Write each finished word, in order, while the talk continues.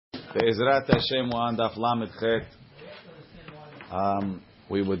Be'ezrat Hashem on Daf Lamed Chet.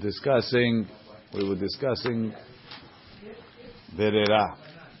 We were discussing Berera.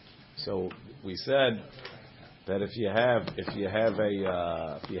 So we said that if you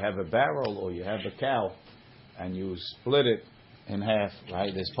have a barrel or you have a cow and you split it in half,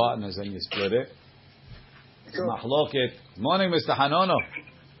 right? There's partners and you split it. Sure. Mahloket. Good morning, Mr. Hanono.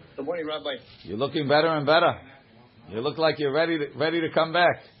 Good morning, Rabbi. You're looking better and better. You look like you're ready to come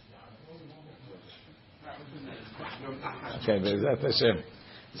back. Okay, Be'ezrat Hashem.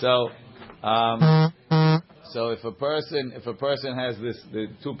 So if a person has this, the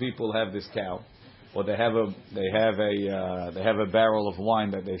two people have this cow, or they have a barrel of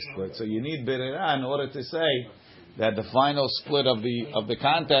wine that they split. So you need berera in order to say that the final split of the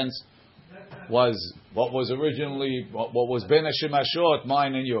contents was what was originally what was ben hashemashot,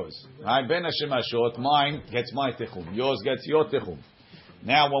 mine and yours. Right? Ben hashemashot, mine gets my tichum, yours gets your tichum.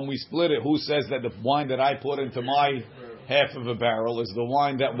 Now, when we split it, who says that the wine that I put into my half of a barrel is the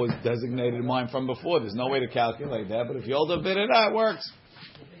wine that was designated mine from before? There's no way to calculate that. But if you hold a bit of that, it works.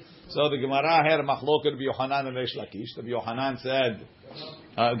 So the Gemara had a machloket of Yochanan and Reish Lakish. The Yochanan said,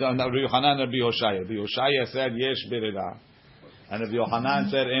 Yochanan and Yoshaya. The Yoshaya said yesh berera, and the Yochanan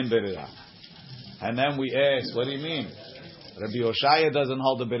said en berera. And then we asked, what do you mean? Rabbi Yoshaya doesn't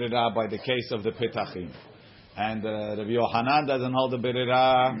hold the berera by the case of the petachim, and Rabbi Yochanan doesn't hold the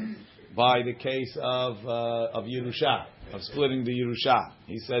berera by the case of Yerusha, of splitting the Yerusha.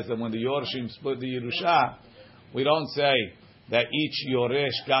 He says that when the Yorshim split the Yerusha, we don't say that each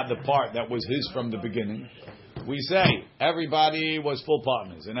Yoresh got the part that was his from the beginning. We say everybody was full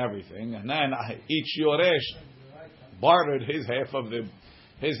partners in everything, and then each Yoresh bartered his half of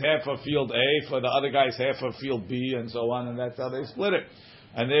field A for the other guy's half of field B, and so on, and that's how they split it.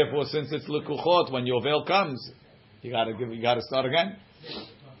 And therefore, since it's lekuchot, when Yovel comes, you got to start again,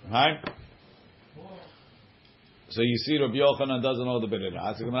 right? So you see, Rabbi Yochanan doesn't hold the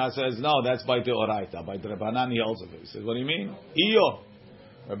berera. So Gemara says, no, that's by the oraita. By the Rabbanan, he holds it. He says, what do you mean? Iyo.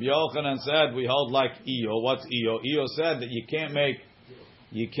 Rabbi Yochanan said we hold like iyo. What's iyo? Iyo said that you can't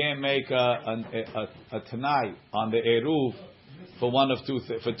make a tanai on the eruv for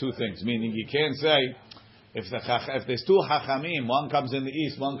two things. Meaning you can't say if there's two hachamim, one comes in the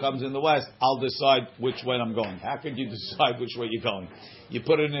east, one comes in the west, I'll decide which way I'm going. How could you decide which way you're going? You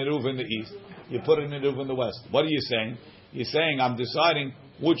put an eruv in the east, you put an eruv in the west. What are you saying? You're saying I'm deciding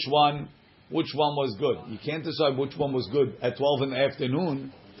which one was good. You can't decide which one was good at 12 in the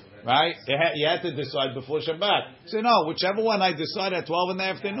afternoon, right? You had to decide before Shabbat. So no, whichever one I decide at 12 in the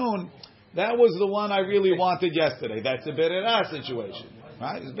afternoon, that was the one I really wanted yesterday. That's a berera situation,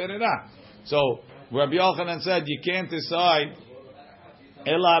 right? It's berera. So Rabbi Yochanan said you can't decide.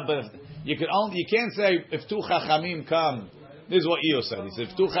 You can't say if two chachamim come. This is what Iyo said. He said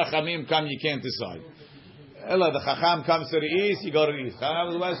if two chachamim come, you can't decide. The chacham comes to the east, you go to the east. Chacham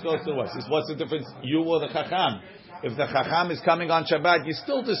to the west goes to the west. What's the difference? You or the chacham? If the chacham is coming on Shabbat, you're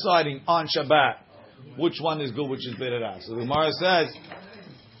still deciding on Shabbat which one is good, which is berera. So the Gemara says,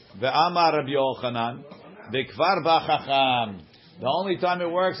 "Ve'amar Rabbi Yochanan, ve'kvar ba'chacham." The only time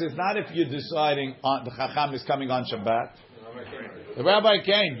it works is not if you're deciding on the chacham is coming on Shabbat. The rabbi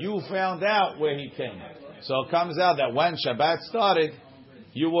came. You found out where he came. So it comes out that when Shabbat started,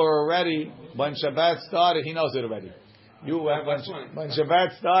 you were already. When Shabbat started, he knows it already. When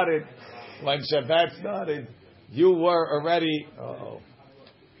Shabbat started, you were already.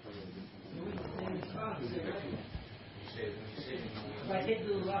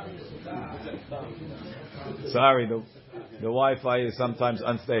 Sorry, the Wi-Fi is sometimes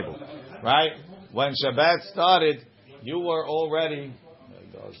unstable, right? When Shabbat started, you were already.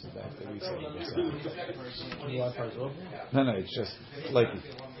 No, it's just flaky.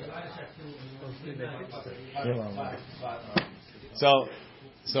 So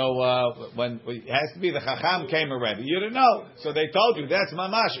when it has to be the Chacham came already, you didn't know, so they told you that's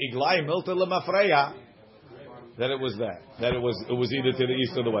mamash iglai milta lemafreya. That it was that it was either to the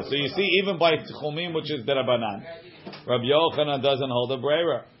east or the west. So you see, even by Tchumim, which is Derabanan, Rabbi Yochanan doesn't hold a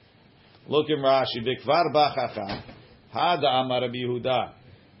brera. Look in Rashi, Vikvar ba'chacham, Hada Amar Rabbi Yehuda,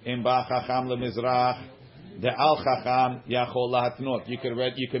 in ba'chacham lemizrach, the al chacham yachol lahatnot. You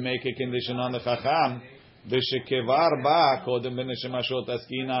can make a condition on the chacham. The shekevar ba kodem ben shemashot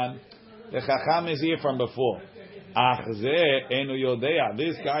askinan. The chacham is here from before.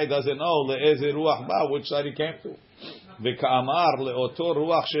 This guy doesn't know le'eze ruach ba, which side he came to. V'ka'amar le'oto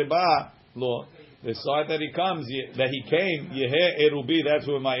ruach sheba lo. The side that he came, yeheh erubi. That's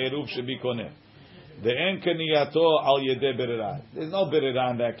where my eruv should be koneh. Ve'en keniyato al yedeh berera. There's no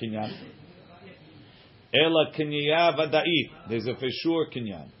berera in that kinyan. Ela keniya vada'it. There's a for sure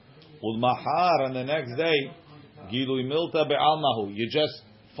kinyan. Ulmahar, and the next day, Gilui Milta be'almahu. You're just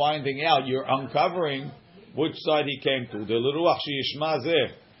finding out, you're uncovering which side he came to. The L'ruach she'yishma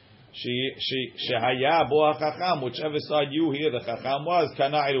zeh. Shehaya bo hachacham, whichever side you hear the chacham was,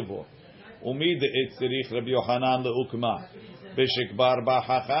 kana irubo. Umid itzirich Rabbi Yochanan leukma. Bishikbar ba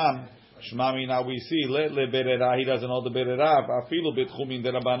hacham. Shmami, now we see le berera. He doesn't know the berera. Afilu bitchumin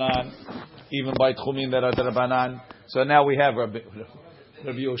derabanan, even by tchumin derabanan. So now we have Rabbi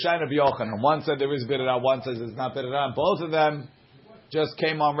Yoshai and Rabbi Yochanan. One said there is berera, one says it's not berera. And both of them just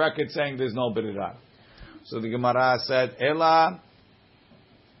came on record saying there's no berera. So the Gemara said, Ela,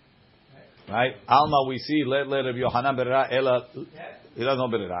 right? Alma, we see le Rabbi Yochanan berera. Ela, he doesn't know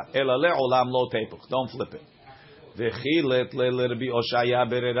berera. Ela le olam lo tepuch. Don't flip it. V'chilet Rabbi Oshaya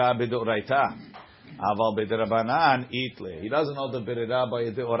berera b'doraita, aval b'derabanan itle. He doesn't know the berera by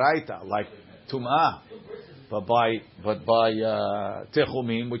deoraita, like tumah, but by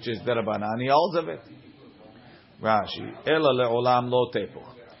techumim, which is derabanan. He holds of it. Rashi, ela leolam lo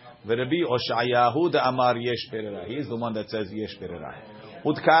tepuch. V'Rabbi Oshayahu da amar yesh berera. He's the one that says yesh berera.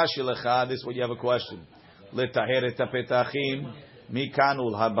 Utkash lecha. This is what you have a question. Letaher et petachim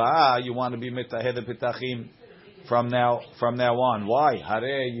mikanul haba. You want to be metaher et petachim. From now on, why?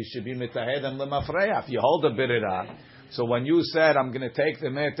 Hare, you should be mitahedem lemafreya. If you hold a birira, so when you said I'm going to take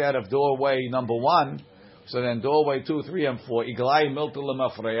the met out of doorway number 1, so then doorway 2, 3, and 4, iglai milta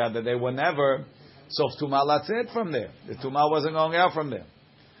lemafreya, that they were never sof tuma latzet from there. The tuma wasn't going out from there.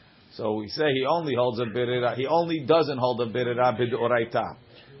 So we say he only holds a birira. He only doesn't hold a birira bidoraita.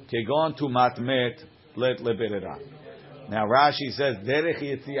 Kegon tumat met let lebirira. Now Rashi says derech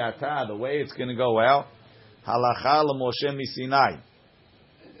yitziata, the way it's going to go out. Halacha l'Moshe miSinai.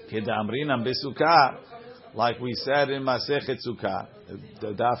 Kedamrinam besukkah, like we said in Masechet Sukkah.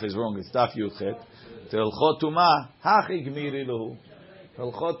 The daf is wrong. It's daf Yuchet. Telchot Tumah hachig miri luhu.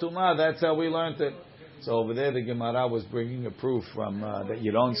 Telchot Tumah. That's how we learned it. So over there, the Gemara was bringing a proof from that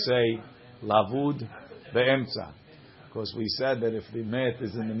you don't say lavud be'emtza, because we said that if the met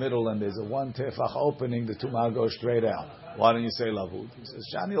is in the middle and there's a one tefach opening, the Tumah goes straight out. Why don't you say lavud? He says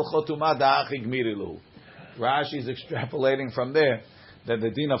shani l'chot Tumah da'achig miri luhu. Rashi is extrapolating from there that the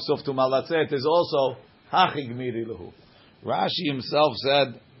din of Sof Tumah Latzet is also Hachig Miri Lahu. Rashi himself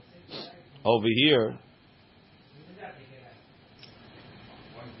said over here,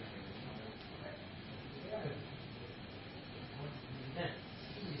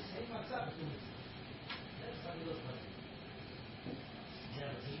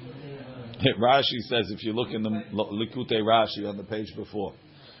 Rashi says, if you look in the Likutei Rashi on the page before,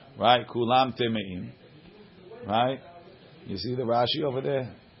 right? Kulam Temeim. Right? You see the Rashi over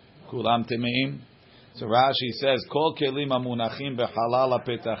there? Kulam temeim. So Rashi says, Kol kelim amunachim behalal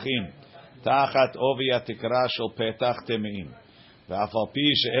petachim tachat ovi atikra shel petach temeim ve'af al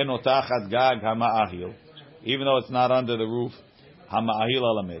pi she'eno tachat gag hama'ahil, even though it's not under the roof, hama'ahil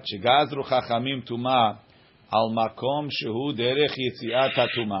alamet shegazru chachamim tuma al makom shehu derech yitziat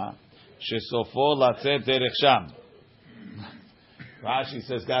hatuma shesofo latzet derech sham. Rashi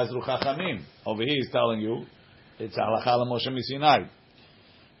says, Gazru chachamim. Over here he's telling you, it's halacha l'Moshe miSinai,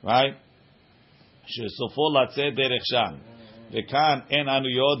 right? Shesofo latzet derech sham. Vekan en anu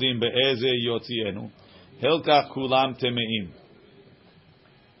yodim be'eze yotzienu. Hilkach kulam temeim.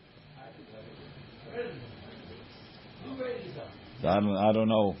 I don't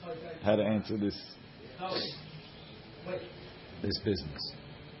know how to answer this business.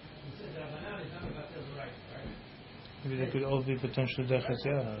 Maybe they could all be potential dechas.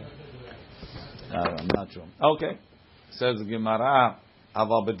 I'm not sure. Okay. Says the Gemara,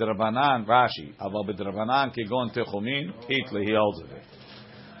 Aval b'drabanan, Rashi, Aval b'drabanan kegon techumin, itle, he holds it.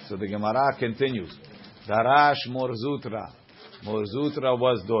 So the Gemara continues. Darash morzutra. Morzutra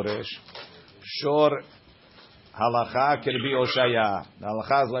was Doresh. Shor halacha kerbi Oshaya. The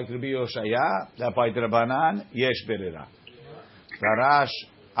halacha is like Rabbi Oshaya, that by drabanan, yesh berera. Darash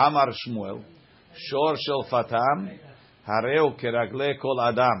Amar Shmuel. Shor shel fatam, hareu keragle kol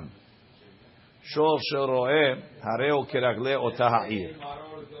adam. Shor shel roeh, hareu keragle ota ha'ir.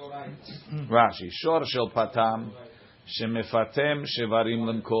 Rashi. Shor shel patam, shemefatem shevarim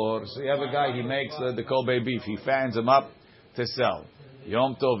lemkor. So you have a guy, he makes the Kobe beef. He fans him up to sell.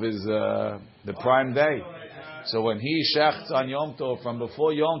 Yom Tov is the prime day. So when he shechts on Yom Tov, from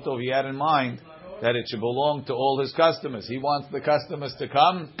before Yom Tov, he had in mind that it should belong to all his customers. He wants the customers to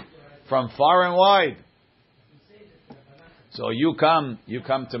come from far and wide. So you come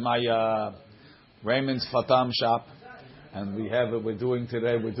to my Raymond's Fatam shop, and we're doing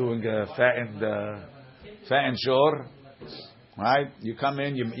a fattened shor, right? You come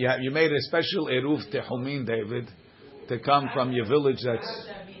in, you made a special eruv tehumin, David, to come from your village that's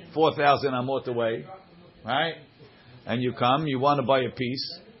 4,000 amot away, right? And you come, you want to buy a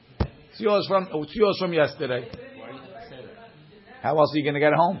piece. It's yours from yesterday. How else are you going to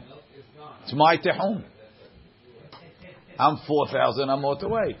get home? It's my tehum. I'm 4,000 amot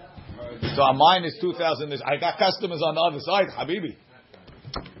away. So mine is 2,000. I got customers on the other side, Habibi.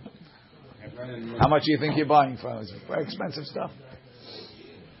 How much do you think you're buying from? It's very expensive stuff.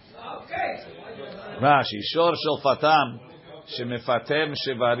 Rashi, shor shel fatam shemefatem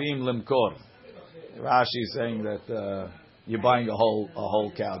shevarim lemkor. Rashi is saying that you're buying a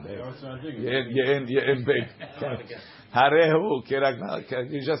whole cow there. You're in big. Harehu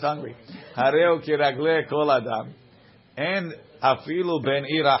kiragle. You're just hungry. Harehu kiragle kol adam. And afilu ben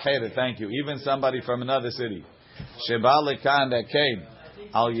ira achere. Thank you. Even somebody from another city. Sheba lekan that came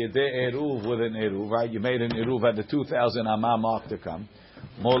al yedei eruv with an eruv. Right? You made an eruv at the 2,000 amah mark to come.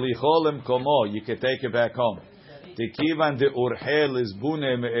 Molicholem komo. You can take it back home. Tikivan de urhel is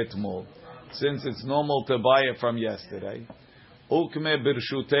bune me'etmol. Since it's normal to buy it from yesterday. Ukme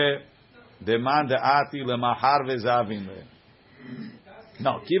birshute demand ati lemahar vezavin le.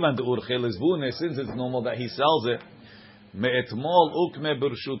 No, kivan de urhel is bune. Since it's normal that he sells it. Me'etmol ukme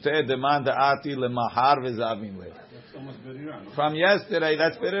birshute demand ati lemahar vezavin le. From yesterday,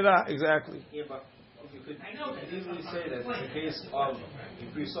 that's birira, exactly. Yeah, but you could easily say that it's a case of he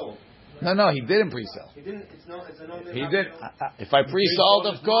pre-sold. No, he didn't pre-sell. He didn't. It's no. He did. If I pre-sold,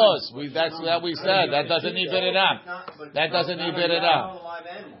 of course. That's what we said. That doesn't need birira. That doesn't need birira.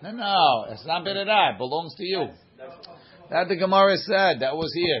 No, it's not birira. It belongs to you. That the Gemara said. That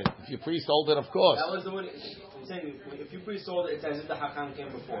was here. If you pre-sold it, of course. That was the one. I'm saying if you pre-sold it, it's as if the hakam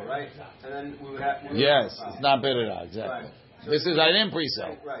came before, right? And then we would have. Yes, it's not birira. Exactly. Right. So this is I didn't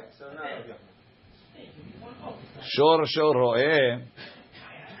pre-sell. Right. So now. Shor ro'eh.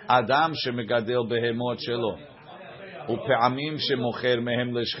 Adam shemegadel behemot shelo, upe'amim shemocher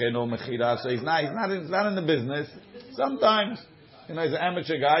mehem leshcheno mechira. So he's not in the business. Sometimes, he's an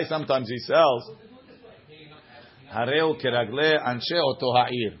amateur guy. Sometimes he sells. Hareu keragle anshe oto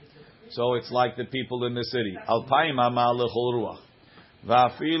ha'ir. So it's like the people in the city. Alpayim amal lechol ruach,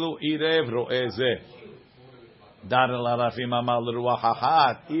 va'afilu irev ro'eh zeh. Dar larafim amal leruach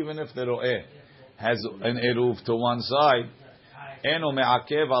ha'at. Even if the ro'eh has an eruv to one side. Eno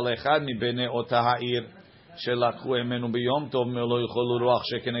me'akev al echad mi bnei ota ha'ir shelakhu emenu biyom tov me'lo yicholu ruach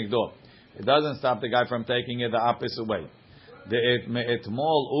shekenegdo. It doesn't stop the guy from taking it the opposite way. De'et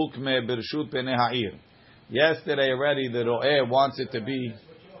me'etmol ukme birshut bnei ha'ir. Yesterday already the ro'eh wants it to be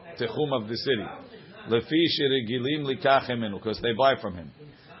techum of the city. Lefi sheregilim likach emenu, because they buy from him.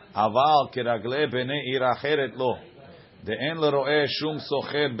 Aval kiragle bnei ir acheret lo. De'en lero'eh shum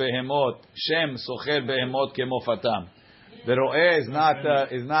socher behemot shem socher behemot kemofatam. The ro'eh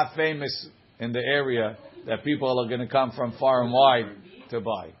is not famous in the area that people are going to come from far and wide to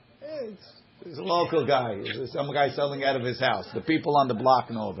buy. It's a local guy. It's some guy selling out of his house. The people on the block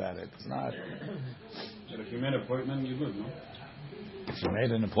know about it. It's not. But if you made an appointment, you're good, no? If you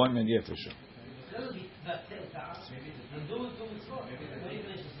made an appointment, yeah, for sure.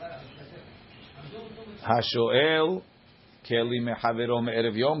 Hashoel keli mechavero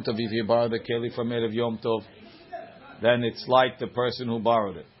me'erev yom tov. If you borrow the keli from erev yom tov, then it's like the person who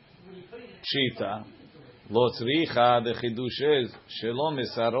borrowed it. Pshita, lo tzricha, the chidush is, shelo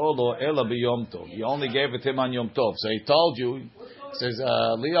mesaro lo ela b'yom tov. You only gave it to him on Yom Tov. So he told you, says,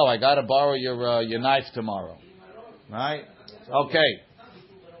 Leo, I got to borrow your knife tomorrow. Right? Okay.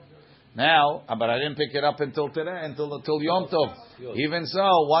 Now, but I didn't pick it up until today, until Yom Tov. Even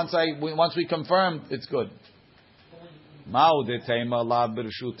so, once we confirmed, it's good. If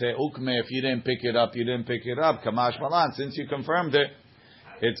you didn't pick it up, you didn't pick it up. Kamash malan. Since you confirmed it,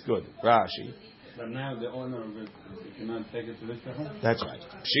 it's good. Rashi. But now the owner of it cannot take it to this home? That's right.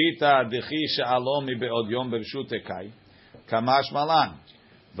 Pshita dechi she'alo mi be'od yom bershute kai. Kamash malan.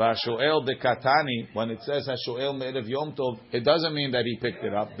 Vashoel dekatani. When it says hashoel me'erev yom tov, it doesn't mean that he picked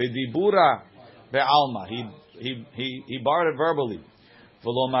it up. Bedibura be'alma. He borrowed it verbally.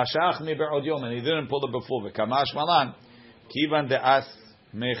 V'lo mashach mi be'od yom, and he didn't pull it before. Kamash malan. Kivan de as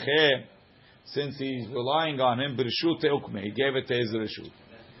meche, since he's relying on him, b'reshut ukme, he gave it to his reshut.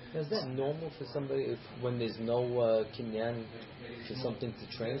 Is that normal for somebody if when there's no kinyan for something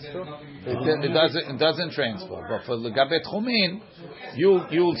to transfer? It doesn't transfer. But for legabet chumin,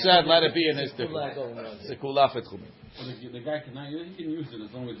 you said let it be in his tikkun. Sekulaf et chumin. The guy cannot use it. He can use it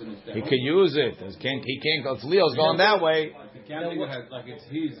as long as it's in his tikkun. He can use it. He can't go. Leo's going that way. The can't has like it's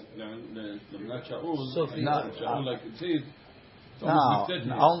his. The mlat shaul. So if like it's his. No,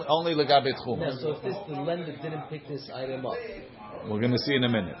 only legabet chum. So if the lender didn't pick this item up, we're going to see in a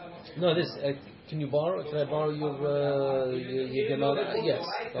minute. No, this Can you borrow? Can I borrow your Gemara? Yes,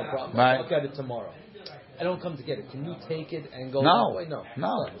 no problem. Right. I'll get it tomorrow. I don't come to get it. Can you take it and go? No. That way? No.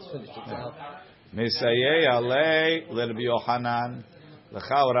 No. It's finished. It's out. Misayei alei l'Rabbi Yochanan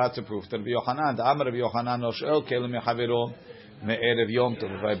l'cha orat to proof. Rabbi Yochanan, the Amar Rabbi Yochanan no shel kelim yechaviro me'erev Yom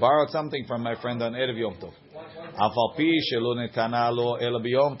Tov. If I borrowed something from my friend on erev Yom Tov, afal pi shelo netana lo ela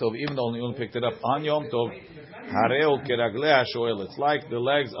b'Yom Tov, even though only picked it up on Yom Tov, hareu keraglei hashoel. It's like the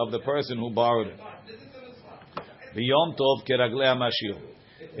legs of the person who borrowed it. B'Yom Tov keraglei hamashil.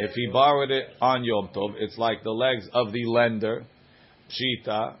 If he borrowed it on Yom Tov, it's like the legs of the lender.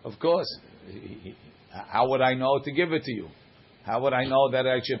 Pshita, of course. How would I know to give it to you? How would I know that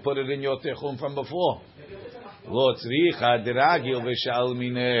I should put it in your tichum from before? Lo tzricha diragil v'shal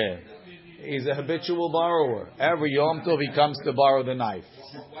mineh. He's a habitual borrower. Every Yom Tov he comes to borrow the knife.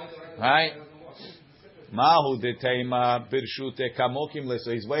 Right? Mahu detema birshute kamokim le.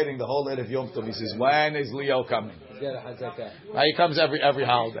 So he's waiting the whole night of Yom Tov. He says, when is Leo coming? Right? He comes every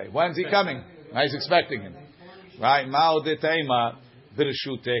holiday. When's he coming? Right? He's expecting him. Right? Mahu detema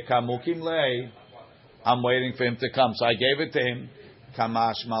birshute kamokim le. I'm waiting for him to come. So I gave it to him.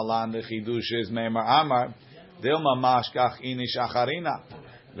 Kamash malan lechidushes meimar amar. Dilma mashkach inish acharina.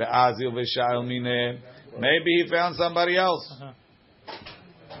 Ve'azil v'sha'el mineh. Maybe he found somebody else.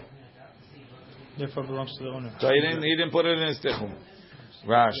 Therefore belongs to the owner. So he didn't put it in his tichum.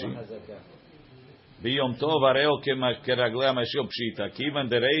 Rashi. Biyom tov areo keraglei hamashil pshita. Kivan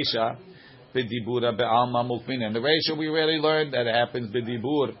dereisha b'dibura be'alma mukmina. In the reisha we already learned that it happens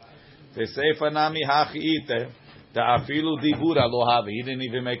b'dibur. Teseifa nami hachiite. Ta'afilu dibura lo havi. He didn't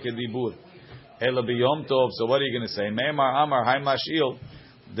even make a dibur. Ela biyom tov. So what are you going to say? Meimar amar hay mashil.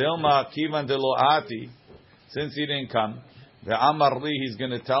 Dilma kivan de lo ati. Since he didn't come. The Amar Li, he's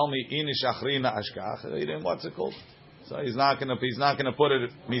going to tell me inish achrina ashkach. He didn't. What's it called? So he's not going to put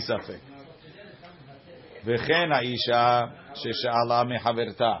it misafek. V'chen ha'isha shesha'ala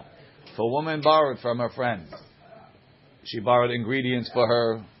mehaverta. If a woman borrowed from her friend, she borrowed ingredients for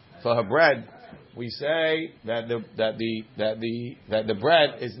her bread. We say that the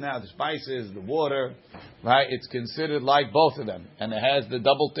bread is now the spices, the water, right? It's considered like both of them, and it has the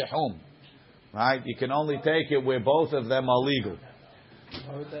double tehum. Right? You can only take it where both of them are legal.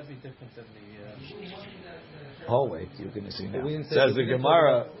 How would that be different than the... Oh wait, you're going to see now. Says the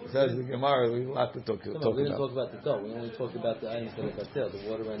Gemara. Says the Gemara. We have to talk we about. didn't talk about the dough. We only talked about the items that are batel, the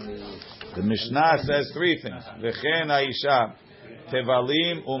water and the... The Mishnah says three things. V'chen ha'isha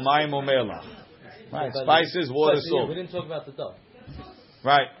tevalim umayim umelach. Right, spices, water, salt. We didn't talk about the dough.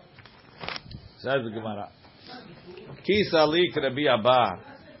 Right. Says the Gemara. Ki salik Rabbi Abba.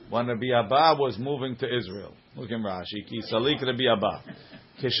 When Rabbi Abba was moving to Israel, look in Rashi. Ki salik Rabbi Abba.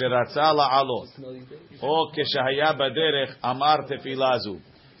 Kesheratza la'alot. O keshahaya baderech amar tefilazu.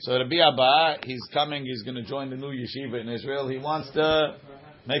 So Rabbi Abba, he's coming. He's going to join the new yeshiva in Israel. He wants to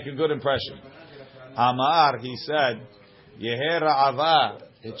make a good impression. Amar, he said, Yeher ra'ava.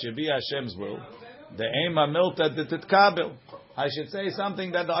 It should be Hashem's will. The ema milta detitkabel. I should say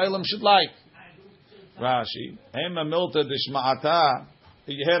something that the Olam should like. Rashi. Ema milta dishma'ata.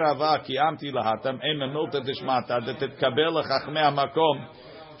 Yeher ra'ava ki amti lahatam. Ema milta dishma'ata detitkabel lechachmei hamakom.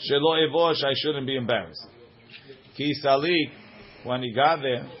 Shelo evosh. I shouldn't be embarrassed. Ki salik. When he got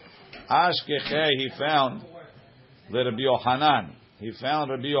there, Ashkeche, he found Rabbi Yochanan. He found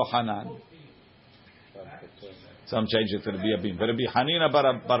Rabbi Yochanan. Some change it to Rabbi Abim. Rabbi Hanina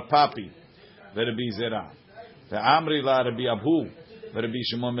bar Papi. Rabbi Zera. Amri la Rabbi Abhu. Rabbi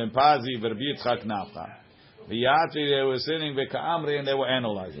Shimon ben Pazi. Rabbi Yitzchak Nafcha. V'yatri, they were sitting v'ka'amri and they were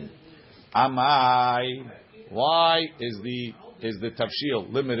analyzing. Amai, why is the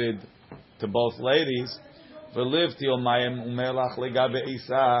tafshil limited to both ladies? Let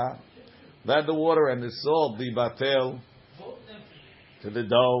the water and the salt be batel to the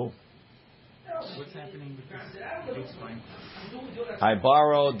dough. What's happening with this? I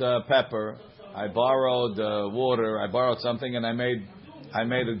borrowed pepper. I borrowed water. I borrowed something, and I made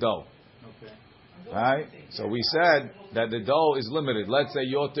a dough. Okay. Right. So we said that the dough is limited. Let's say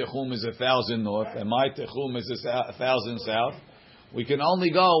your techum is 1,000 north, and my techum is 1,000 south. We can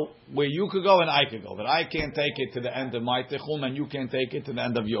only go where you could go and I could go. But I can't take it to the end of my techum and you can't take it to the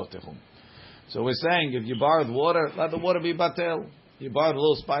end of your techum. So we're saying if you borrowed water, let the water be batel. You borrowed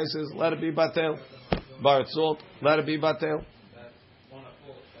little spices, let it be batel. Borrowed salt, let it be batel.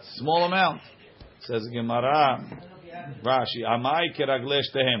 Small amount. Says Gemara, Rashi, Amai keraglesh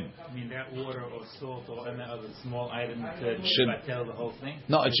tehem. I mean that water or salt or any other small item should batel the whole thing?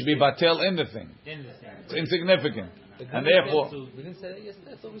 No, it should be batel in the thing. In the thing. It's insignificant. And therefore, we didn't say that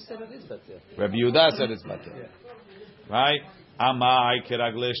yesterday. I thought we said it is batel. Rabbi Yehuda said it's batel. Right? Amai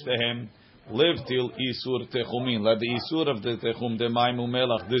keraglesh tehem. live till isur techumin. Let the isur of the techum de maimu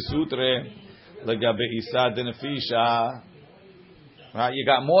melach the sutre legabe isa de nefisha. Right, you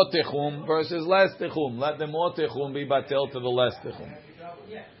got more techum versus less techum. Let the more techum be batel to the less techum.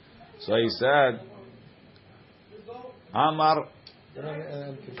 So he said, Amar.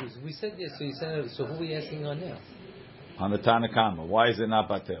 I'm confused. We said yes, so you said. So who are we asking on now? On the Tanakama. Why is it not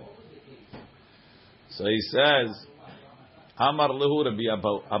batel? So he says, Amar lehu Rabbi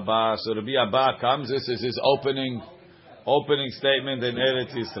Abba. So Rabbi Abba comes. This is his opening statement in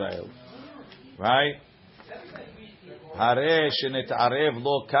Eretz Yisrael, right? Hare shenetarev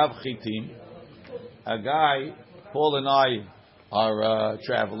lo kav chitim. A guy, Paul and I are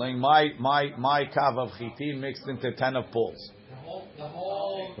traveling. My kav of chitim mixed into 10 of Paul's.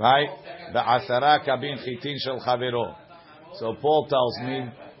 Right? The asara kabin chitin shel chavero. So Paul tells me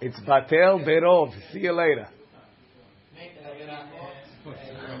it's batel berov. See you later.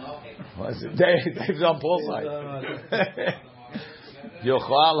 What's it? Dave's on Paul's side.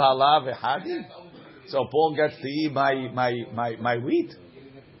 Yochal halav v'hadi. So Paul gets to eat my wheat.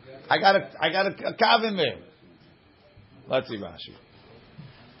 I got a kav in there. Let's see Rashi.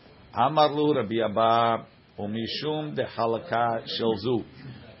 Amar lu Rabbi Abba umishum de halakha shelzu.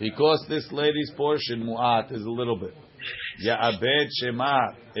 Because this lady's portion mu'at is a little bit. Ya'abed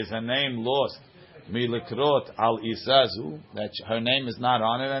shema is a name lost. Milikrot al isazu, that her name is not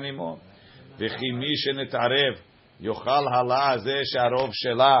on it anymore. V'chi mi shenetarev yochal hala zeh sharov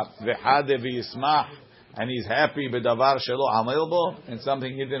shela v'hade v'yismach, and he's happy b'davar shelo amilbo, and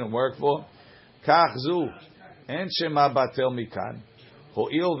something he didn't work for. Kach zu en shema batel mikan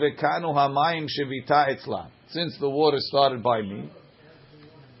ho'il v'kanu hamayim shevita etzla. Since the water started by me,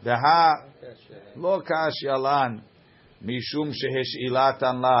 deha lo kash yalan mishum shehesh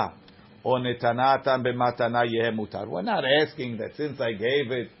ilatan la. Or netanatan b'matana yeh mutar. We're not asking that since I gave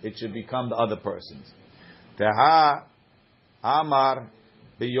it, it should become the other person's. Teha amar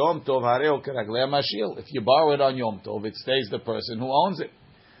b'yom tov hareo keraglei mashil. If you borrow it on Yom Tov, it stays the person who owns it.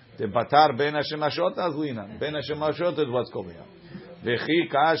 Tebatar ben hashemashot azlina. Ben hashemashot is what's going on. V'chi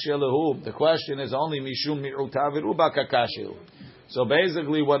kashya lehu. The question is only mishum mi'uta v'ruba kakashil. So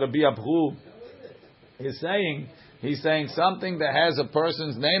basically, what Rabbi Abhu is saying. He's saying something that has a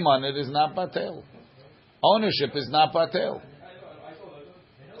person's name on it is not batel. Ownership is not batel.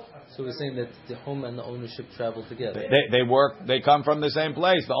 So we're saying that the home and the ownership travel together. They work. They come from the same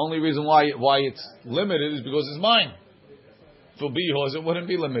place. The only reason why it's limited is because it's mine. For bihos, it wouldn't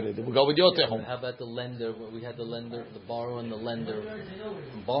be limited. It would go with your tehom. How about the lender? We had the lender, the borrower and the lender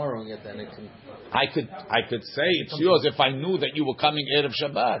borrowing it. Then it can. I could say it's yours if I knew that you were coming erev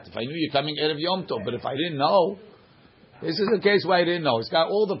Shabbat. If I knew you're coming erev Yom Tov. But if I didn't know. This is a case where I didn't know. It's got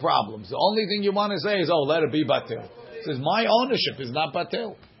all the problems. The only thing you want to say is, let it be batil. It says, my ownership is not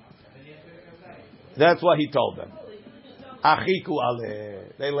batil. That's what he told them. Achiku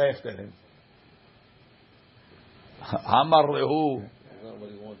aleh. They laughed at him. Amar lehu.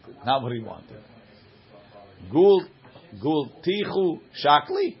 Not what he wanted. Gultichu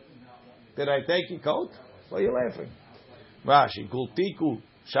shakli. Did I take your coat? Why are you laughing? Rashi. Gultiku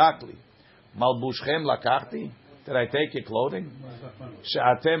shakli. Malbushchem lakachti. Did I take your clothing?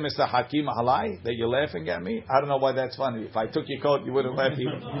 She'atem mesahakim alai? That you're laughing at me? I don't know why that's funny. If I took your coat, you wouldn't laugh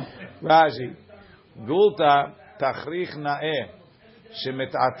either. Rashi. Gulta tachrich na'eh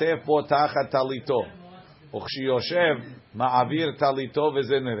shemet'atef bo tachat talito uchshiyoshev ma'avir talito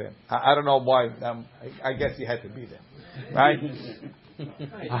v'zenere. I don't know why. I guess he had to be there. Right?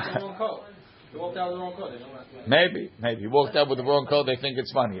 You walked out with the wrong coat. Maybe he walked out with the wrong coat. They think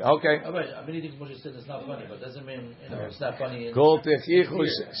it's funny. Okay. All right. I mean, he thinks Moshe said it's not funny, but doesn't mean it's not funny. Kol techichu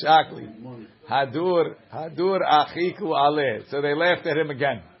shakli, hadur achiku aleh. So they laughed at him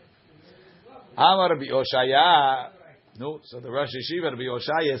again. Amar Rabbi Oshaya. No, so the Rosh Yeshiva Rabbi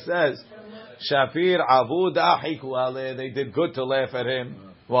Oshaya says, Shafir avud achiku aleh. They did good to laugh at him.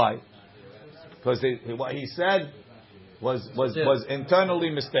 Why? Because what he said was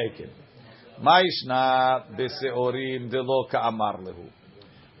internally mistaken. Maishna beseorim delo ka'amar lehu.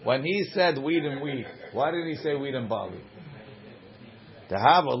 When he said wheat and wheat, why did he say wheat and barley?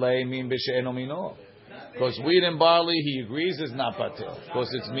 Tahavalei mean b'she'eno mino. Because wheat and barley, he agrees is not batil. Because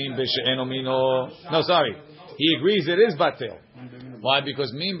it's mean b'she'eno mino. No, sorry. He agrees it is batil. Why?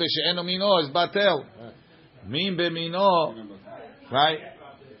 Because mean b'she'eno mino is batil. Mean b'mino, right?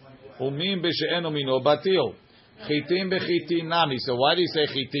 Umin b'she'eno mino batil. Chitim b'chitin nami. So why do you say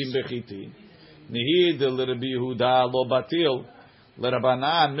chitim b'chitin? Nihid l'Rabbi Yehuda lo batil,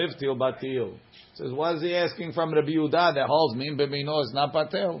 l'Rabbanan miftil batil. Says, what is he asking from Rabbi Yehuda that holds min b'mino is not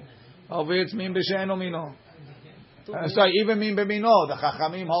batil? Over it's min b'she'eno mino. Sorry, even min b'mino, the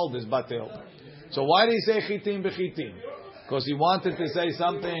chachamim hold is batil. So why did he say chitim b'chitim? Because he wanted to say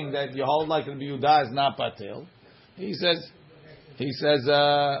something that you hold like Rabbi Yehuda is not batil. He says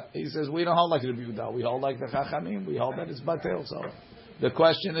we don't hold like Rabbi Yehuda. We hold like the chachamim. We hold that it's batil. So the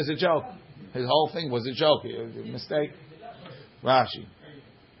question is a joke. His whole thing was a joke. A mistake. Rashi.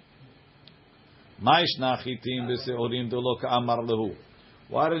 Ma'ishna chitim b'seurim delo ka'amar lehu.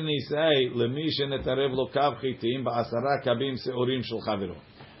 Why didn't he say lemi shenetarev lo kav chitim ba'asara kabim seurim shel chaviro?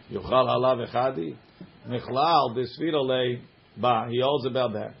 Yochal halav echadi michlal b'sfira lei ba. He holds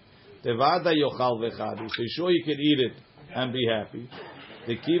about that. Tevada yochal v'echadi. So sure he could eat it and be happy.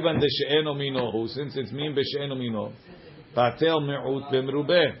 The kivan de she'eno minohu, since it's min b'she'eno mino. Batel me'ut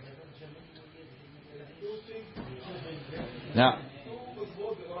b'merubeh. Now,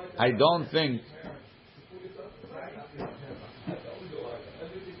 I don't think.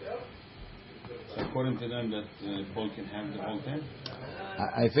 According to them, that Paul can have the whole thing.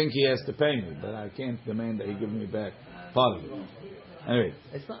 I think he has to pay me, but I can't demand that he give me back part of it. Anyway.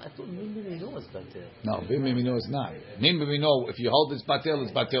 It's not. I thought min b'mino was batel. No, min b'mino is not. Min b'mino, if you hold it's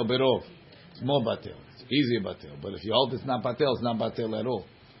batel berov. It's more batel. It's easier batel. But if you hold it's not batel at all.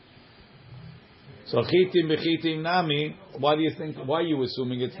 So chitim b'chitim nami. Why do you think? Why are you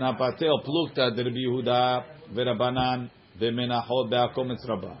assuming it's not batel? Plukta de Rabbi Yehuda v'Rabanan v'menachot be'akometz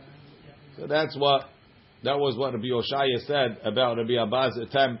rabbah. So that was what Rabbi Yoshaya said about Rabbi Abba's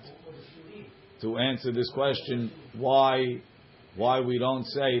attempt to answer this question. Why we don't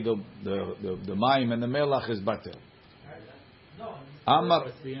say the mayim and the melach is batel?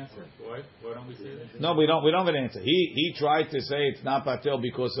 What's the answer? Why don't we say that? No, we don't have an answer. He tried to say it's not batel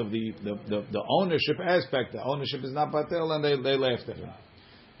because of the ownership aspect. The ownership is not batel, and they laughed at him,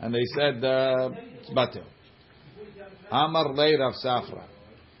 and they said it's batel. Amar lei Rav Safra.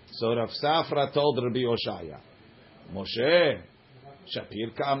 So Rav Safra told Rabbi Oshaya, Moshe,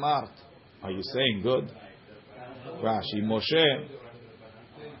 Shapir ka'amart. Are you saying good? Rashi, Moshe,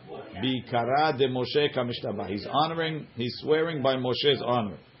 Bikara de Moshe kamishtabah. He's swearing by Moshe's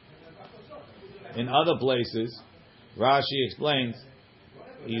honor. In other places, Rashi explains,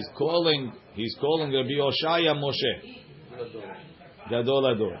 he's calling Rabbi Oshaya Moshe. Gadol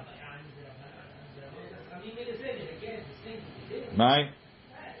Ador. Right?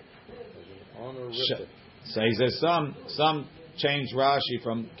 So he says some change Rashi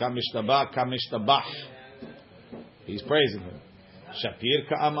from kamishtabah. He's praising him. Shapir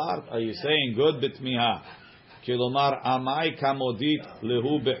ka'amar. Are you saying good bitmiha? Kilomar amai kamodit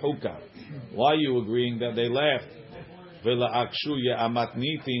lehu behuka. Why are you agreeing that they laughed? Vela akshu amat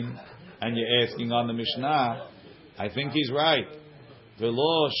nitin, and you're asking on the Mishnah. I think he's right.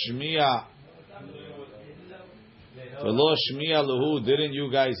 Velo shmiya lehu. Didn't you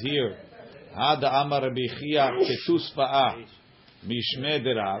guys hear? Hada amar bichia ketusfa'a mishme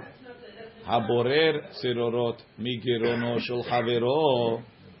derav haborer sirorot migirono shel chavero.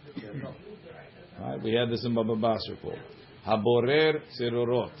 Right, we had this in Baba Basra report. Haborer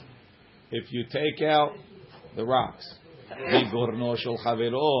sirorot. If you take out the rocks, migirono shel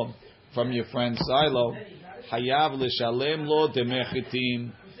chavero, from your friend's silo, hayav l'shalem lo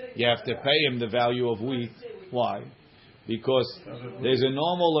demechitim. You have to pay him the value of wheat. Why? Because there's a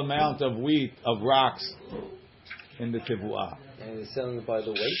normal amount of wheat, of rocks, in the tivuah. And you're selling it by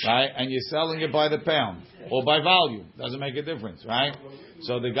the weight? Right? And you're selling it by the pound. Or by volume. Doesn't make a difference, right?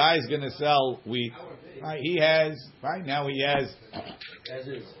 So the guy's going to sell wheat. Right? He has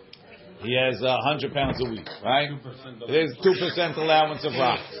 100 pounds of wheat, right? There's 2% allowance of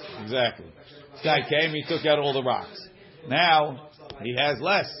rocks. Exactly. This guy came, he took out all the rocks. Now, he has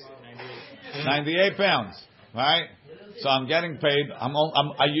less. 98 pounds, right? So I'm getting paid.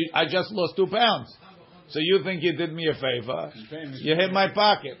 I just lost 2 pounds. So you think you did me a favor? You hit my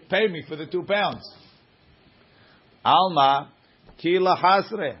pocket. Pay me for the 2 pounds. Alma kila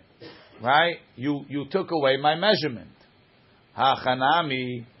hasre, right? You took away my measurement.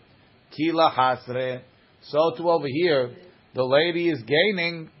 Hachanami kila hasre. So to over here, the lady is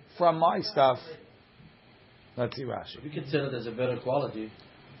gaining from my stuff. Let's see Rashi. We consider there's a better quality.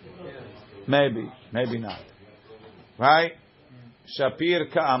 Maybe not. Right? Shapir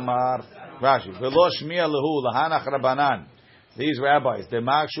ka'amar. Rashi. Velo shmiya lehu lahanach rabanan. These rabbis, they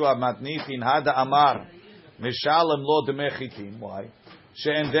makshu amatnitin hada amar mishalem lo demechitim. Why?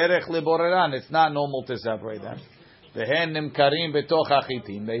 She'en derech liboreran. It's not normal to separate them. Vehen nimkarim betoch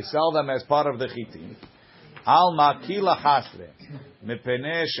hachitim. They sell them as part of the chitim. Alma kila hasre.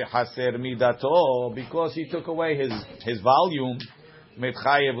 Mepene shehaser midato. Because he took away his volume.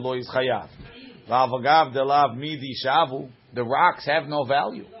 Mitchayev lo yischayav. V'avagav delav midi shavu. The rocks have no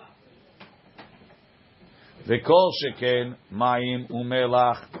value. V'kol sheken mayim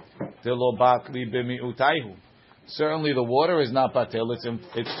umelach telo bakli b'mi'utayhu. Certainly, the water is not batel.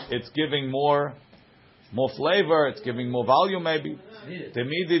 It's giving more flavor. It's giving more volume. Maybe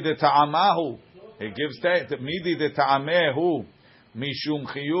temidi de ta'amahu. It gives temidi de ta'amehu mishum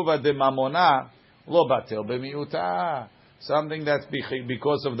chiyuva de mamona lo batel b'mi'utah. Something that's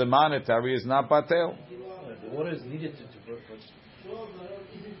because of the monetary is not batel. The water is needed to work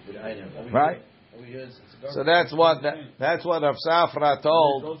with the item. Right. So that's what Rav Safra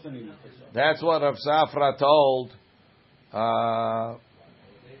told. That's what Rav Safra told.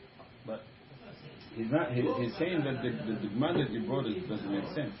 But he's saying that the demand that you brought doesn't make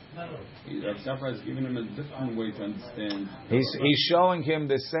sense. Rav Safra is giving him a different way to understand. He's showing him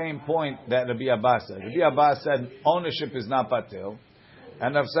the same point that Rabbi Abbas said. Rabbi Abbas said ownership is not batil,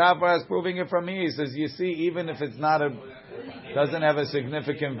 and Rav Safra is proving it from here. He says, you see, even if it's doesn't have a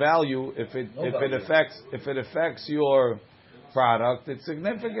significant value, if it affects your product, it's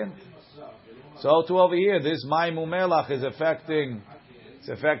significant. So to over here, this Maimu Melach is affecting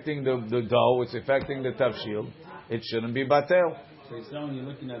the dough, it's affecting the tafshil. It shouldn't be batel. So it's now when you're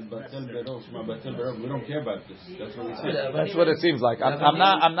looking at batel berov, we don't care about this. That's what he said. That's what it seems like.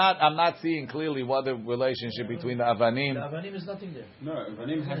 I'm not seeing clearly what the relationship between the avanim. The avanim is nothing there. No,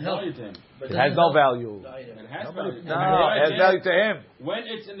 avanim has value to him. It has no value. It has value. No, it has value to him. When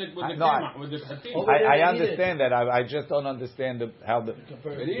it's in with the No, with the khatim. I understand that. I just don't understand how the.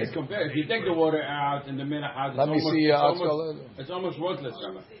 It is compared. If you take the water out and the melach out, Let me see. it's almost worthless,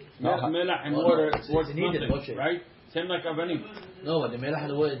 Rabbi. Melach and water, it's worth needed, nothing, right? Same like avanim. No, but the melach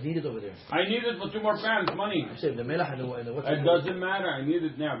and the water is needed over there. I need it for 2 more pounds, money. I'm saying the melach and the water. It doesn't matter. I need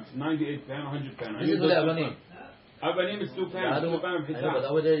it now. It's 98 pounds, 100 pounds. This is the avanim. Avanim is 2 pounds. 2 pounds I know, but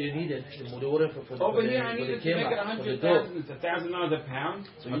over there you need it. The water for the over here I need it to make it dough. 100,000. It's $1,000 a pound.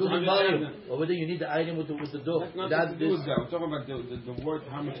 So you lose value. Over there you need the item with the dough. That's nothing to do with that. We're talking about the worth,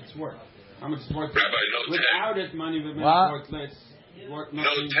 how much it's worth. How much it's worth. Without it, money would be worthless. Worth nothing.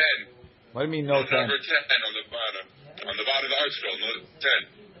 No 10. What do you mean no 10? Number 10 on the bottom. On the bottom of the article, no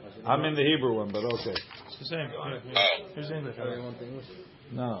 10. I'm in the Hebrew one, but okay. It's the same. Oh. Here's English.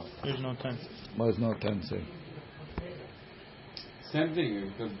 No, There's no 10. there's no 10. Say. Same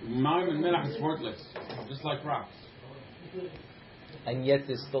thing. Because mine and melach is worthless. Just like rocks. And yet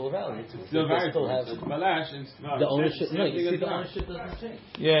there's still a value. Still They very still have it's balash. It's the ownership. No, same you thing see as the that. ownership doesn't change.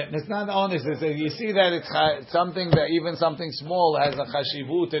 Yeah, it's not ownership. You see that it's something that even something small has a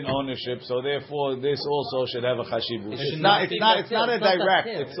chashivut in ownership. So therefore, this also should have a chashivut. It's not a direct.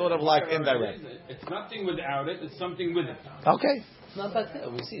 It's sort of like indirect. It's nothing without it. It's something with it. Okay. It's not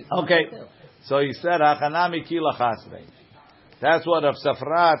batel. We see it. Okay. So he said, "Hachanami kila chasvei." That's what Rav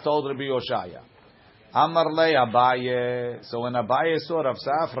Safra told Rabbi Yoshaya. Amar le Abaye. So when Abaye saw Rav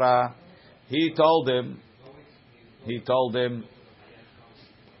Safra, he told him,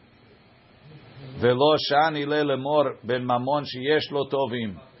 "Velo shani le lemor ben mamon sheyesh lo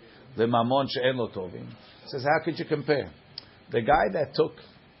tovim, the mamon she'en lo tovim." Says, how could you compare? The guy that took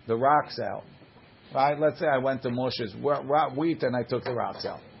the rocks out, right? Let's say I went to Moshe's wheat and I took the rocks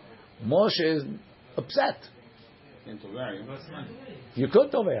out. Moshe is upset. You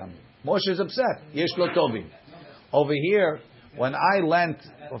could toveh him. Moshe is upset. Yesh lo tovim. Over here, when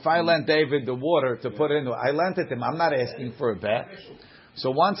if I lent David the water to put into it, I lent it to him. I'm not asking for it back.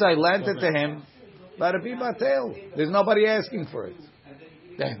 So once I lent it to him, let it be batel. There's nobody asking for it.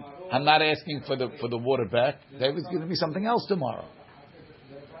 Then I'm not asking for the water back. David's giving me something else tomorrow.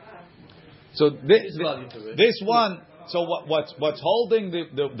 So this one. So what's holding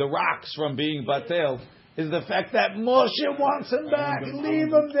the rocks from being batel is the fact that Moshe wants him back.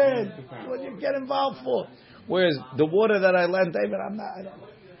 Leave him there. What you get involved for? Whereas the water that I lent David,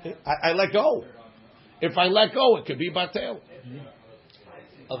 I let go. If I let go, it could be batel.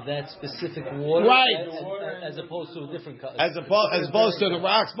 Of that specific water, right? As opposed to a different color. As opposed to the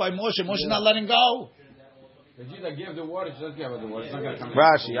rocks by Moshe. Moshe not letting go. The Jew that gave the water, just give her the water. It's not going to come.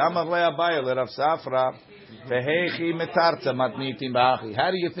 Rashi, Amar le'abayel Rav Safra, vehechi metarza matnitim ba'achi. How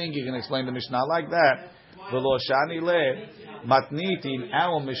do you think you can explain the Mishnah like that? V'lo shani le matnitim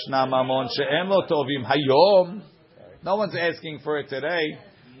our Mishnah mamon she'en lo tovim hayom. No one's asking for it today.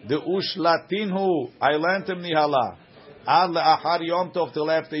 The ushlatinhu, I lent him nihala. Ad le'achar yom tov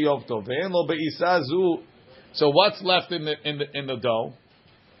till after yom tov. Ve'en lo be'isa zu. So what's left in the dough?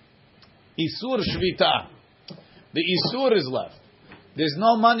 Isur shvita. The isur is left. There's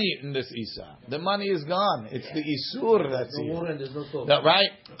no money in this isa. The money is gone. It's the isur that's here. Water and there's no salt. Right?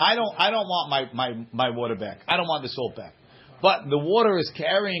 I don't want my water back. I don't want the salt back. But the water is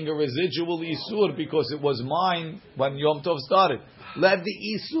carrying a residual isur because it was mine when Yom Tov started. Let the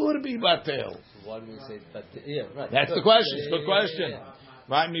isur be batel. Why do we say but yeah, right. That's the question. It's the question.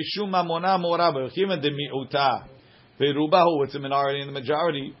 Right? Mishum mamona moraba. Chima de miuta. Verubahu, it's a minority in the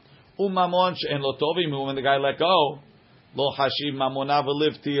majority. Umamon she'en lo tovim, when the guy let go. Lo hashiv mamona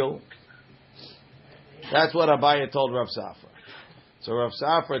v'livtil. That's what Abaye told Rav Safra. So Rav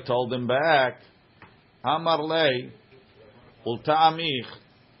Safra told him back, Amar lei, ulta'amich,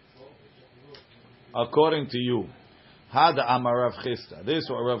 according to you, Hada Amar Rav Chisda. This is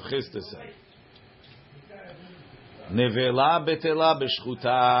what Rav Chisda said. Nevela betela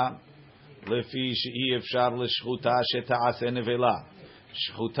b'shchuta, lefi she'i efshar l'shchuta sheta'aseh nevela.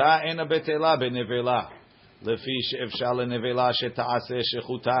 Shchuta ena betela b'nevela. Lefi she'efshar l'nevela sheta'aseh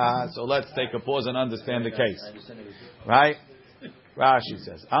shchuta. So let's take a pause and understand the case. Right? Rashi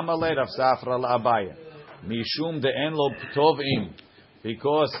says, Amalei Rav Safra la'Abaya, Mishum de'en lo ptovim,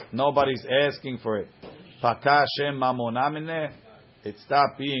 because nobody's asking for it. Paka Shem mamona mineh, it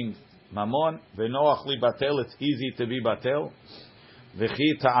stopped being mamon. V'noach li batel, it's easy to be batel.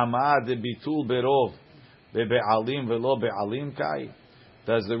 V'chi ta'ama de bitul berov, be'be'alim ve'lo be'alim kai.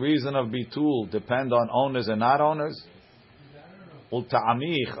 Does the reason of bitul depend on owners and not owners?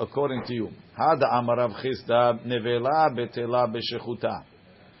 Ulta'amich, according to you. Hada Amarav Chisda nevela betela b'shechuta.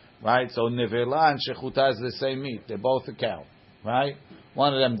 Right? So nevela and shechuta is the same meat. They're both a cow. Right?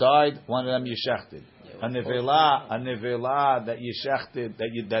 One of them died, one of them yeshachted. A nevela that yeshachted,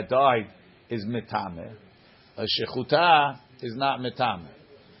 that died, is mitame. A shechuta is not mitame.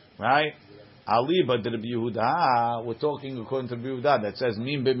 Right? Aliba de Rabbi Yehuda, we're talking according to Rabbi Yehuda, that says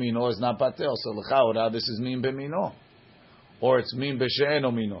min b'mino is not patel. So l'chaora, this is min b'mino. Or it's min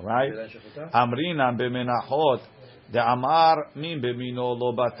b'she'eno mino, right? Amrina b'menachot, the amar min b'mino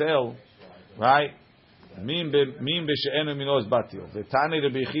lo batel, right? Min b'she'eno mino is batel. V'tani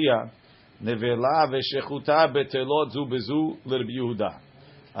Rabbi Chia, nevela v'shechuta betelot zu bezu l'Rabbi Yehuda.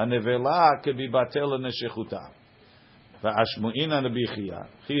 A nevela could be batel and a shechuta. V'ashmu'ina Rabbi Chia,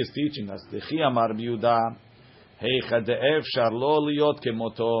 he is teaching us, the Chia amar Rabbi Yehuda, heicha de'ev shar lo liot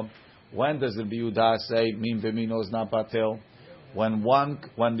kemoto. When does Rabbi Yehuda say min b'mino is not batel? When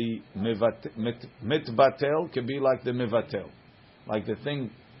the mitbatel could be like the mivatel, like the thing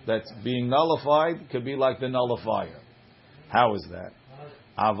that's being nullified could be like the nullifier. How is that?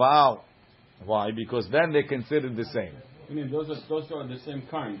 Aval, why? Because then they're considered the same. I mean, those are the same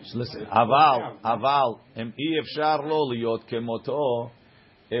kind. Listen, aval, em efshar lo liot kemoto.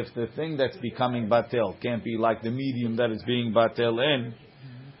 If the thing that's becoming batel can't be like the medium that is being batel in.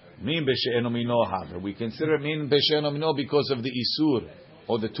 Min b'she'eno mino haver. We consider min b'she'eno mino because of the isur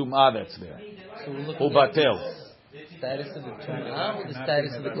or the tum'ah that's there. So Ubatel. Status of the tum'ah or the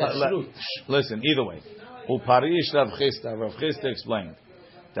status of the kashrut? Listen, either way. Uparish Rav Chisda. Rav Chisda explained.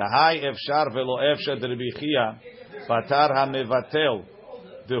 Tahai efshar velo efshar Rabbi Chia patar hamevatel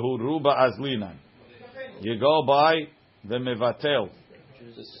dehuruba azlinan. You go by the mevatel,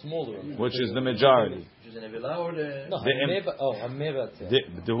 Which is a smaller one. which is the majority. Which is an Nevela or the... No, hamevatel.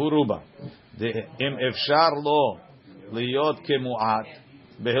 The huruba. The im efshar lo liyot kemuat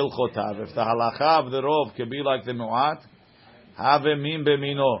behilchotav. If the halacha of the rov could be like the muat, have min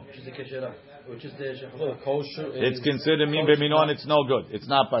b'mino. Which is the Keshera. Which is the Well, Shechot. kosher It's considered min b'mino and it's no good. It's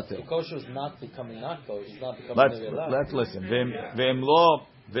not So patel. kosher is not becoming not kosher. It's not becoming nevela. Let's listen. Ve'im lo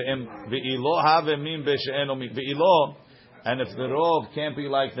ve'ilo have min b'she'eno min ve'ilo, and if the rov can't be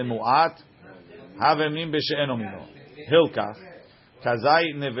like the muat, have min b'she'eno mino. Hilkach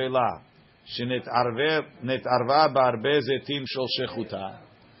kazai nevela shenet'arva ba'arbe zetim shel shechuta.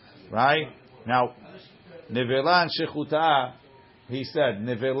 Right now, nevela and shechuta. He said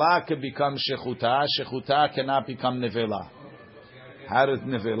nevela can become shechuta. Shechuta cannot become nevela. How does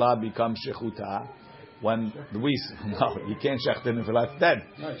nevela become shechuta? When you can't shech the nevela, it's dead.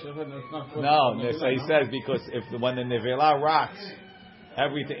 No, so he says because when the nevela rots,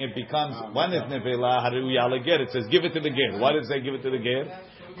 everything it becomes. When is nevela? How do we get? It says give it to the ger. Why did it say give it to the ger?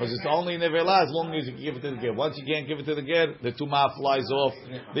 Because it's only nevela as long as you can give it to the ger. Once you can't give it to the ger, the tumah flies off,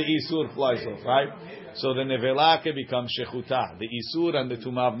 the isur flies off, right? So the nevela can become shechuta. The isur and the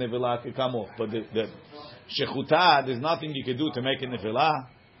tumah of nevela can come off, but the shechuta, there's nothing you can do to make it nevela.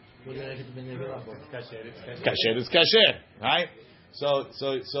 Kasher is kasher, right? So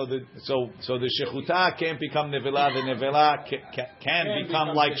the shechuta can't become nevela. The nevela can become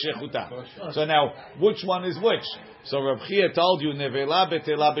like shechuta. So now, which one is which? So Rav Chia told you nevela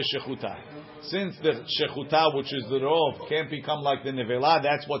betela b'shechuta. Since the shechuta, which is the rov, can't become like the nevela,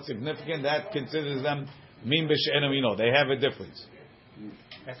 that's what's significant. That considers them min b'she'eno mino. They have a difference.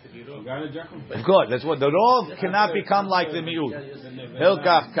 Has to be rov. Of course, that's what the rov cannot become like the miut.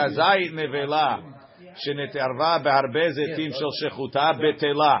 Hilkach kazayit nevela shenetarva beharbe zetim shel shechuta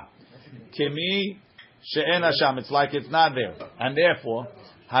betela kemi she'en hasham. It's like it's not there, and therefore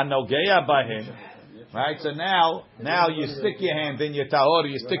hanogeya bahem. Right. So now you stick your hand in your tahor.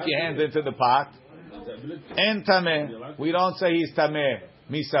 You stick your hand into the pot. En tameh. We don't say he's tameh.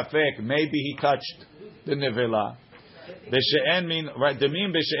 Misafek. Maybe he touched the nevela. B'she'en min, right? The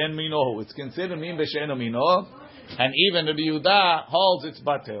min b'she'en minohu. It's considered min b'she'en minohu, and even the Yehuda holds it's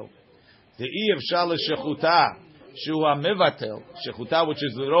batel. The i of shal shechuta shua mevatel shechuta, which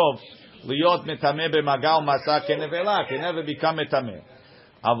is the rov liot metameh b'magal masa kenevela, can never become metameh.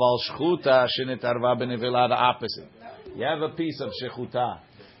 Aval shechuta shenetarva b'nevela, the opposite. You have a piece of shechuta.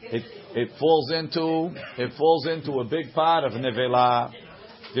 It falls into a big pot of nevela.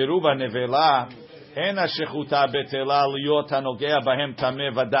 Deruba nevela. Ena shechuta betela liot hanogea bahem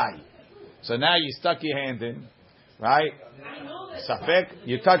tameh vadai. So now you stuck your hand in, right? Safek,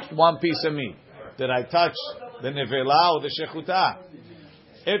 you touched one piece of meat. Did I touch the nevela or the shechuta?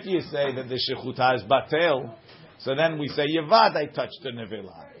 If you say that the shechuta is batel, so then we say yevad, I touched the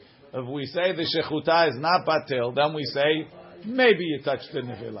nevela. If we say the shechuta is not batel, then we say maybe you touched the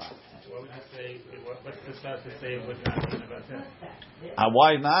nevela. What would you say? What's the start to say what you're about that?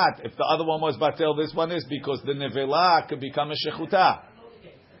 Why not? If the other one was batel, this one is, because the nevela could become a shechuta.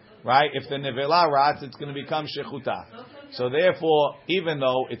 Right? If the nevela rots, it's going to become shechuta. So therefore, even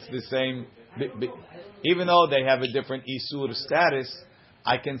though it's the same, even though they have a different isur status,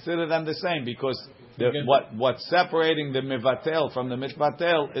 I consider them the same, because what's separating the mivatel from the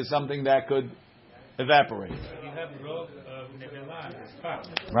mitvatel is something that could evaporate. You have rov of nevela in this pot.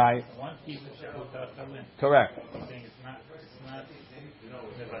 Right? One piece of shechuta fell in. Correct. You're saying it's not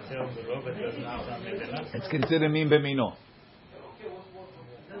mevatel, the rov does not from nevela. It's considered min b'mino.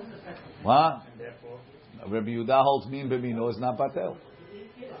 What? And therefore, Rabbi Yehuda holds min b'mino is not batel.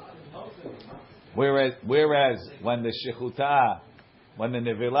 Whereas when the shechuta, when the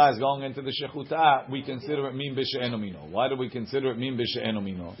nevela is going into the shechuta, we consider it min b'she'eno mino. Why do we consider it min b'she'eno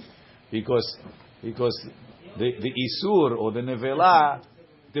mino? Because the isur or the nevela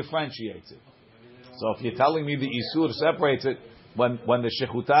differentiates it. So if you're telling me the isur separates it, when the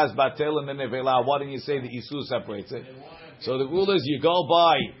shechuta is batel and the nevela, why don't you say the isur separates it? So the rule is you go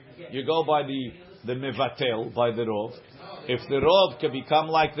by the mevatel, by the rov. If the rov can become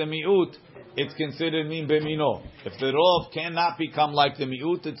like the miut, it's considered min b'mino. If the rov cannot become like the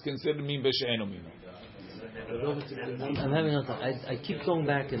miut, it's considered min b'she'eno mino. I'm having another. I keep going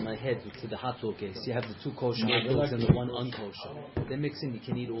back in my head to the hot dog case. You have the two kosher hot dogs and the one unkosher. They're mixing. You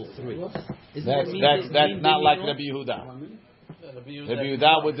can eat all three. That's not like Rabbi Yehuda. Rabbi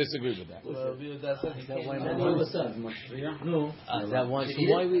Yehuda would disagree with that. No, that one. So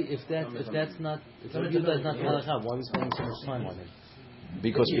why if Rabbi Yehuda is not halakha, why are we spending so much time on him?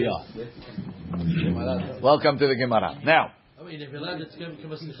 Because we are. Welcome to the Gemara. Now.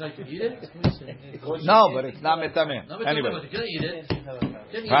 No, but it's not metameh. Anyway,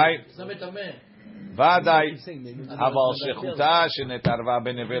 right? Vadai aval shechuta shenetarva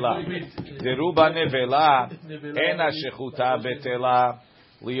benevela. Deruba nevela ena shechuta betela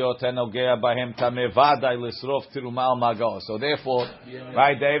liot enogea bahem tameh vadai lisrof tiruma al mago. So therefore,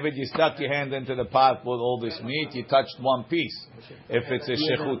 right, David, you stuck your hand into the pot with all this meat. You touched one piece. If it's a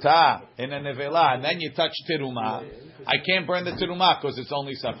shechuta in a nevela, and then you touch tiruma, I can't burn the tiruma because it's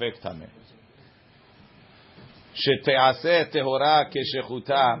only safek tameh. Sheteaseh tehora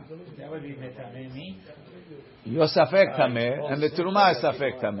keshechuta. that would be metameh meat. You're safek tameh, and the tiruma is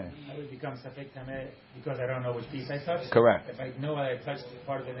safek tameh. I would become safek tameh because I don't know which piece I touched. Correct. If I know I touched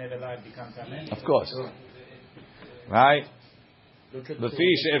part of the nevela, it becomes tameh. Of course. Right?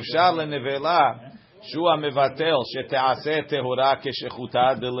 לפי שאפשר לנבלה שהוא המבטל שתעשה טהורה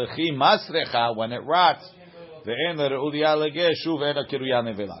כשחוטה דלכי מסרחה when it rots ואין ראויה לגה שוב אין הקרויה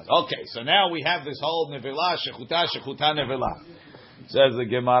נבלה. Okay, so now we have this whole נבלה שחוטה נבלה. Says the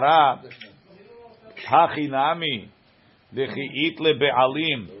Gemara הכי נמי וכי אית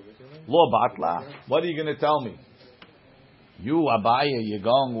לבעלים לא בטלה. What are you going to tell me? You Abaye, you're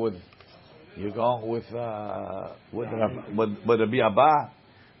going with Rabbi Abba,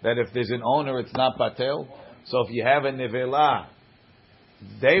 that if there's an owner, it's not batel. So if you have a nevela,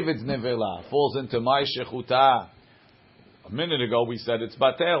 David's nevela falls into my shechuta. A minute ago we said it's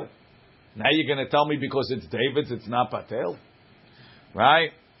batel. Now you're going to tell me because it's David's, it's not batel,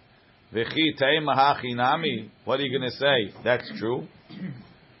 right? V'chi teima hachinami. What are you going to say? That's true.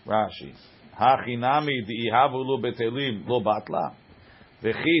 Rashi. Hachinami di'ihavulu betelim lo batla.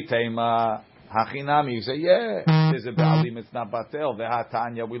 V'chi teima Hachinami, you say, yeah, there's a ba'alim, it's not batel.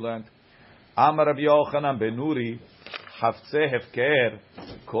 Ve'hatanya, we learned. Amar Rabbi Yochanan ben Nuri, Haftzeh hefker,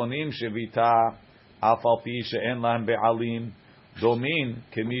 konim shevita, afal pi she'en lahem be'alim, domin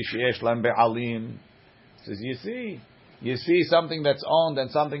kemi she'esh lahem be'alim. Says, you see something that's owned and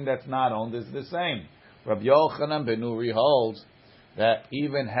something that's not owned is the same. Rabbi Yochanan ben Nuri holds that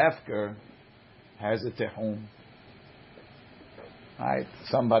even hefker has a tehum. Right?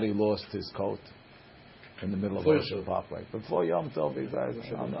 Somebody lost his coat in the middle of Ocean Parkway. Before Yom Tov,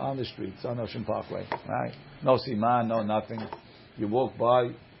 on the streets, on Ocean Parkway. Right? No siman, no nothing. You walk by,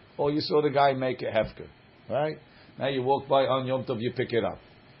 or you saw the guy make a hefker. Right? Now you walk by on Yom Tov, you pick it up.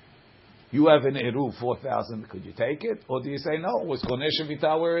 You have an Eruv, 4,000, could you take it? Or do you say, no, was Koneh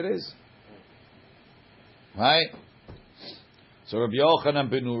Shevita where it is? Right? So Rabbi Yochanan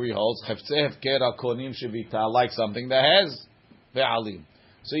ben Nuri holds, Heftzeh hefker al konim shevita, like something that has be'alim.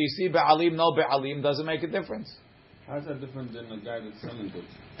 So you see, be'alim, no be'alim, doesn't make a difference. How's that different than a guy that's selling goods?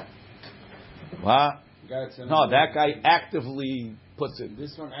 What? No, that goods. guy actively puts it.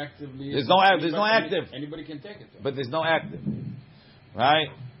 This one actively. There's no active. Anybody can take it. But there's no active. Right?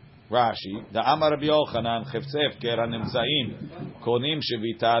 Rashi, the Amar Rabbi Yochanan, Cheftzeh hefker hanimtzaim, konim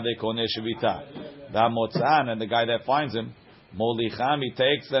shevita, de koneh shevita. The Motzan, and the guy that finds him, Molicham, he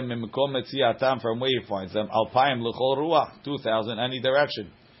takes them mimikom metziatam, from where he finds them. Alpayim l'chol ruach, 2,000 any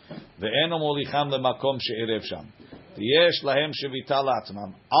direction. Ve'eno molicham lemakom she'erev sham. Yesh lahem shevita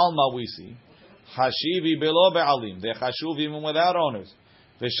la'atzmam. Alma we see. Hashivi below be'alim. They chashuv even without owners.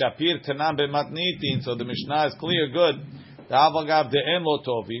 Ve'shapir tenam be'matnitin. So the Mishnah is clear, good. The avagav de'en lo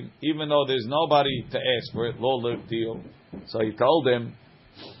tovim. Even though there's nobody to ask for it, lo live deal. So he told him,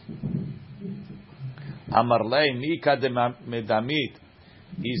 Amarlei mika de medamit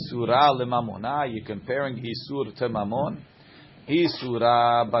isura lemamona. You're comparing isur to mamon.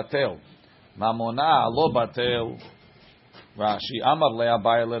 Isura batel, mamona lo batel. Rashi Amarlei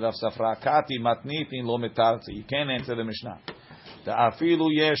abayle Rav Safra kati matnitin lo metarzi. You can't answer the Mishnah. The afilu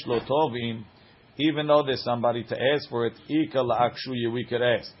yesh lo tovim. Even though there's somebody to ask for it, ika la'akshuye, we could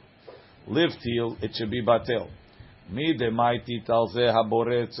ask. Livtil, it should be batel. Mi de maiti talzeh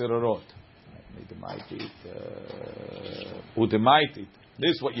habore tzirorot.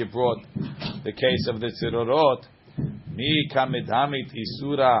 This is what you brought. The case of the tzirorot. Mi kamedamit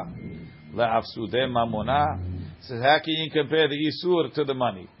isura le'afsude mamona. Says, how can you compare the isur to the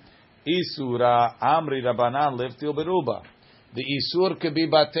money? Isura amri rabanan liftil beruba. The isur could be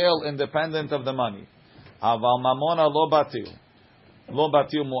batel independent of the money. Aval mamona lo batil. Lo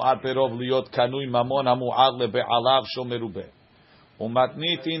batil mu'ad perov liot kanui mamona mu'ad lebe'alav shel merubeh.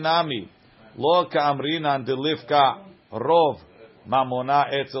 Umatniti nami. Lo ka'amrinan delifka rov mamona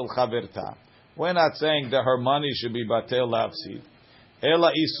etzel chaverta. We're not saying that her money should be batel la'afsid.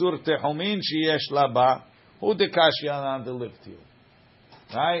 Ela isur tehumin sheyesh laba hu dekashyanan deliftil.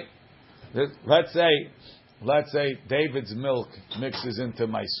 Right? Let's say David's milk mixes into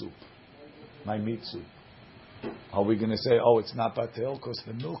my soup, my meat soup. Are we going to say, oh, it's not batel because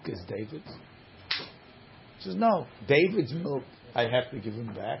the milk is David's? He says, no, David's milk I have to give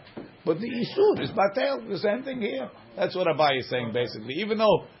him back, but the isur is batel. The same thing here. That's what Abai is saying basically. Even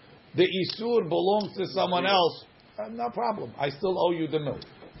though the isur belongs to someone else, no problem. I still owe you the milk,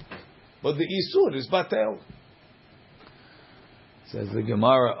 but the isur is batel. Says the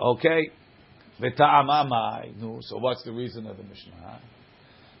Gemara. Okay, v'ta'amamai. No. So what's the reason of the Mishnah?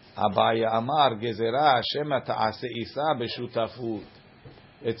 Abaya Amar gezerah shema ta'ase isa b'shutafut.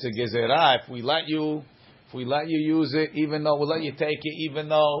 It's a gezerah. If we let you use it, even though we'll let you take it, even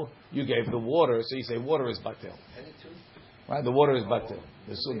though you gave the water. So you say water is batel, right? The water is batel.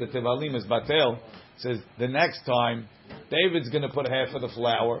 The tevalim is batel. Says the next time David's going to put half of the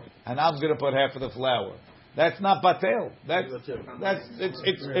flour and I'm going to put half of the flour. That's not batel.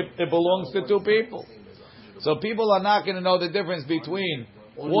 It belongs to two people. So people are not going to know the difference between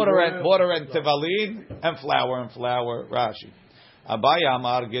water and tevalin and flour. Rashi. Abaya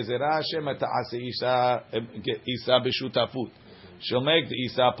Amar gezerah shema ta'ase isa b'shutafut. She'll make the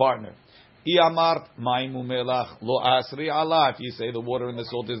isa partner. I amart maimu melach lo asri ala. If you say the water and the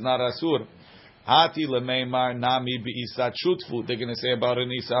salt is not asur, hati lemeimar nami b'isa shutfut. They're going to say about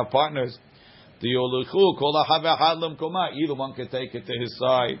an isa partners. The yoluchu kol ha'haveh hadlam koma. Either one can take it to his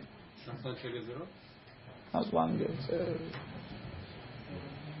side. That's one good.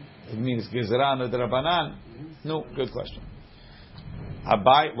 It means gezerah nedrabanan. No, good question.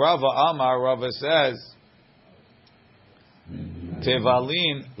 Abai Rava Amar, Rava says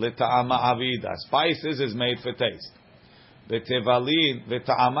tevalin leta'ama avida. Spices is made for taste. The tevalin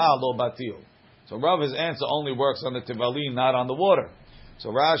leta'ama lo batil. So Rava's answer only works on the tevalin, not on the water. So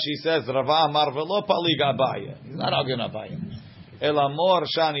Rashi says, Rava Amar velo palig Abaye. He's not arguing Abaye. Elamor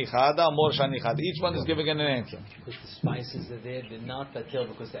shani chada, mor shani chada. Each one is giving an answer. Because the spices are there, they're not batel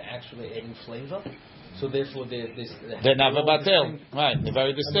because they're actually adding flavor. So therefore, they're not batel. Right, they're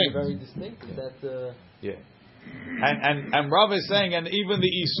very distinct. Very distinct. Is that? Yeah. And Rav is saying, and even the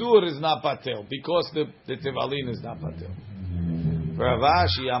isur is not batel because the tivalin is not batel.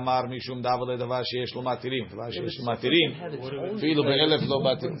 Ravashi Amar Mishum Davale Davashi Yesh Lo Matirim. Davashi Yesh Lo Matirim. Filu be'elef lo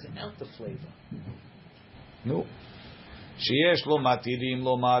batim. Out the flavor. No. Sheyesh Lo Matirim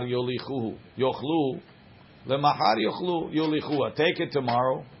Lomar Yolichuhu. Yochlu. Lemachar Yochlu Yolichuha. Take it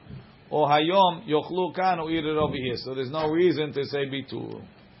tomorrow. Or Hayom Yochlu Kan or eat it over here. So there's no reason to say Bitul.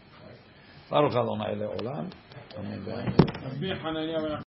 Baruch Adonai Le'olam. Amen.